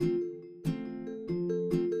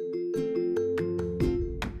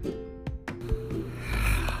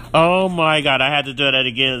Oh my God, I had to do that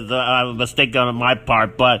again. A mistake on my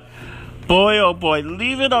part, but boy, oh boy,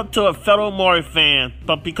 leave it up to a fellow Maury fan.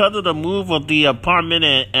 But because of the move of the apartment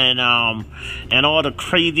and all the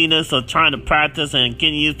craziness of trying to practice and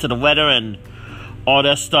getting used to the weather and all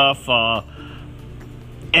that stuff,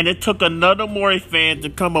 and it took another Maury fan to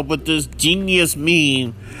come up with this genius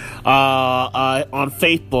meme on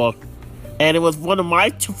Facebook. And it was one of my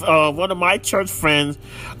church friends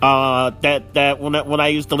that when I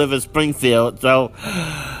used to live in Springfield. So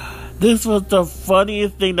this was the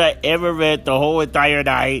funniest thing that I ever read the whole entire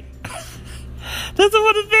night. This is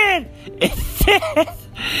what it said.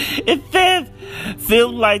 It says,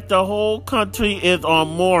 feels like the whole country is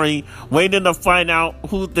on Maury, waiting to find out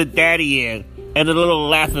who the daddy is. And a little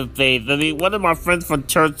laughing face. I mean, one of my friends from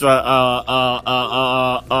church put that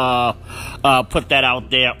out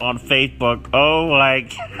there on Facebook. Oh my!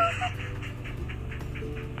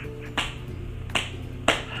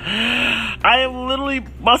 I am literally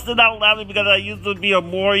busting out laughing because I used to be a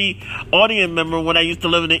Maury audience member when I used to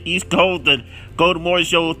live in the East Coast and go to Maury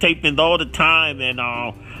show tapings all the time, and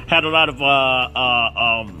had a lot of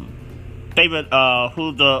favorite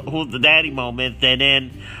who's the daddy moments, and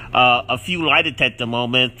then a few lie detector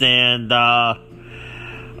moments, and oh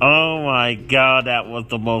my God, that was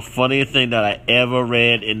the most funniest thing that I ever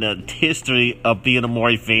read in the history of being a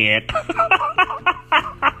Maury fan.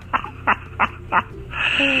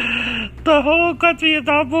 The whole country is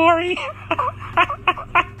on Maury.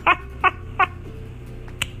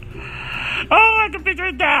 Oh, I can picture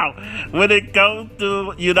it now. When it comes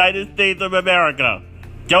to United States of America,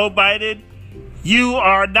 Joe Biden, you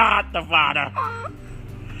are not the father.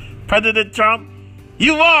 President Trump,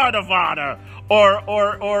 you are the father.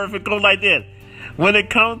 Or if it goes like this, when it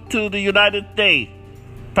comes to the United States,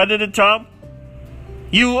 President Trump,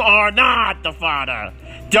 you are not the father.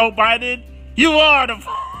 Joe Biden, you are the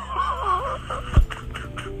father.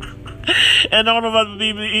 And all of us would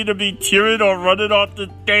either be cheering or running off the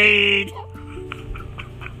stage.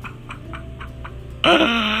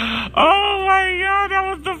 Oh my God, that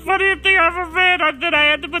was the funniest thing I ever read. I said I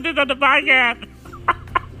had to put this on the podcast.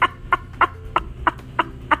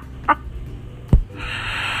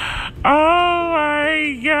 Oh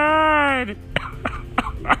my God.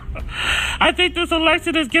 I think this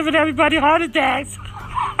election is giving everybody heart attacks.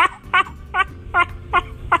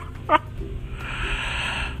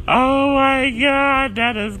 Oh my God,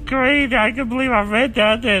 that is crazy. I can't believe I read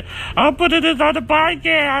that. I'm putting this on the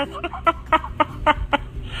podcast.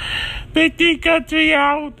 Big D country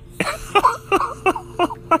out.